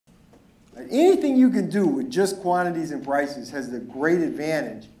Anything you can do with just quantities and prices has the great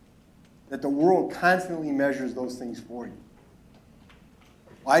advantage that the world constantly measures those things for you.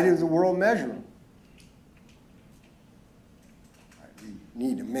 Why does the world measure them? All right, we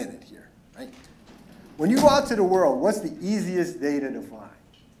need a minute here, right? When you go out to the world, what's the easiest data to find?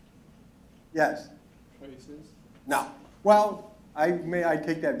 Yes? Prices? No. Well, I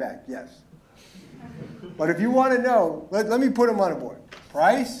take that back, yes. But if you want to know, let me put them on a board.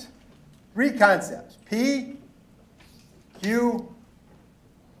 Price, three concepts. P, Q,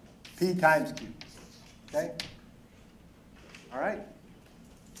 P times Q. Okay? All right?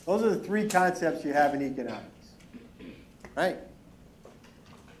 Those are the three concepts you have in economics. Right?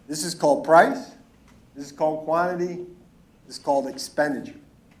 This is called price. This is called quantity. This is called expenditure.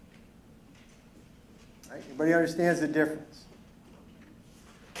 Right? Everybody understands the difference?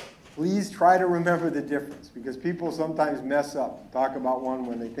 Please try to remember the difference, because people sometimes mess up and talk about one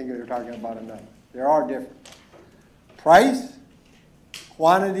when they think they're talking about another. There are different. Price,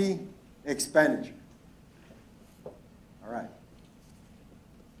 quantity, expenditure. All right.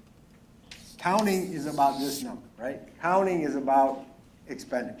 Counting is about this number, right? Counting is about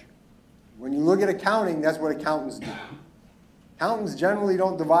expenditure. When you look at accounting, that's what accountants do. Accountants generally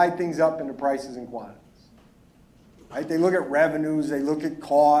don't divide things up into prices and quantities. Right? They look at revenues, they look at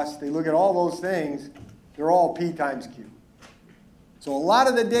costs, they look at all those things. They're all P times Q. So a lot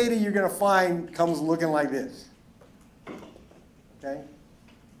of the data you're going to find comes looking like this. Okay?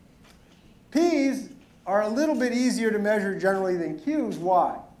 P's are a little bit easier to measure generally than Q's.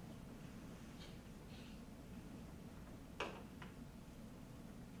 Why?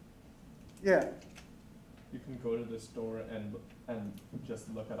 Yeah. You can go to the store and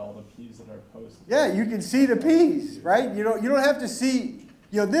just look at all the P's that are posted. Yeah, you can see the P's, right? You don't have to see,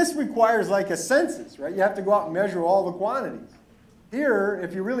 this requires like a census, right? You have to go out and measure all the quantities. Here,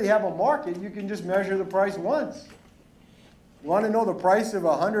 if you really have a market, you can just measure the price once. You want to know the price of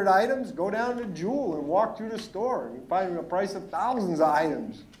 100 items? Go down to Jewel and walk through the store. And you find the price of thousands of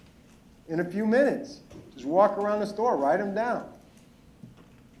items in a few minutes. Just walk around the store, write them down.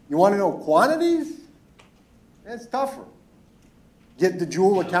 You want to know quantities? It's tougher. Get the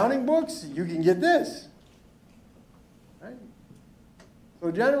Jewel accounting books, you can get this. Right?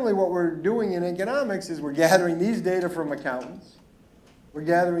 So generally what we're doing in economics is we're gathering these data from accountants. We're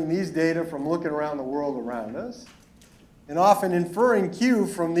gathering these data from looking around the world around us, and often inferring Q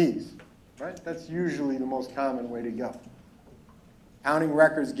from these. Right? That's usually the most common way to go. Accounting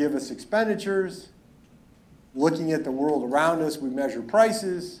records give us expenditures. Looking at the world around us, we measure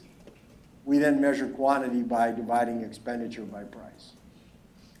prices. We then measure quantity by dividing expenditure by price.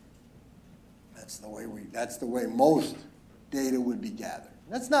 That's the way most data would be gathered.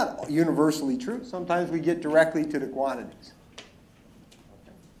 That's not universally true. Sometimes we get directly to the quantities.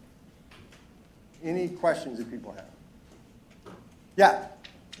 Okay. Any questions that people have? Yeah?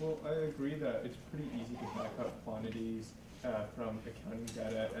 Well, I agree that it's pretty easy to back up quantities from accounting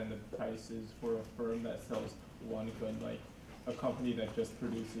data and the prices for a firm that sells one good, like a company that just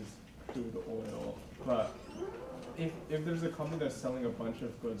produces crude oil. But if there's a company that's selling a bunch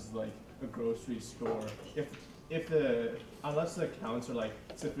of goods, like a grocery store, unless the accounts are like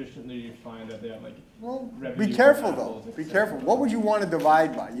sufficiently refined that they have like revenue. Be careful though. Be careful. What would you want to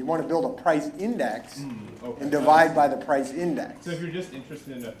divide by? You want to build a price index and divide by the price index. So if you're just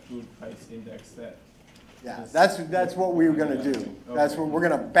interested in a food price index, that's what we're going to do. Okay. That's what we're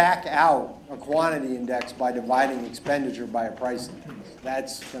going to back out a quantity index by dividing expenditure by a price index.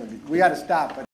 That's going to be. We got to stop.